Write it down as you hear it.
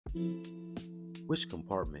Which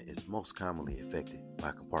compartment is most commonly affected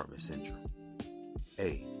by compartment syndrome?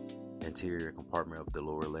 A. Anterior compartment of the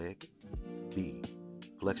lower leg. B.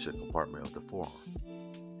 Flexor compartment of the forearm.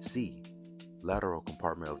 C. Lateral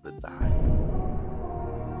compartment of the thigh.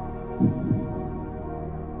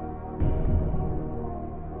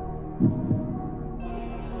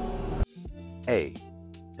 A.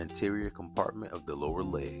 Anterior compartment of the lower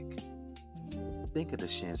leg. Think of the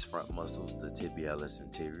shin's front muscles, the tibialis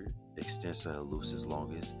anterior, extensor hallucis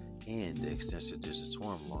longus, and the extensor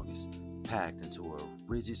digitorum longus, packed into a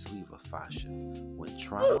rigid sleeve of fascia. When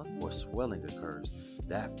trauma or swelling occurs,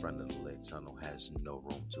 that front of the leg tunnel has no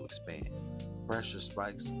room to expand. Pressure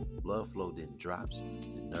spikes, blood flow then drops,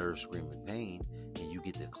 the nerves scream in pain, and you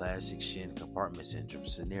get the classic shin compartment syndrome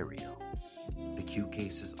scenario. Acute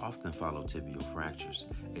cases often follow tibial fractures.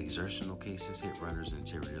 Exertional cases hit runners'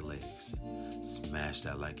 anterior legs. Smash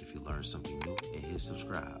that like if you learned something new and hit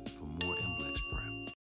subscribe for more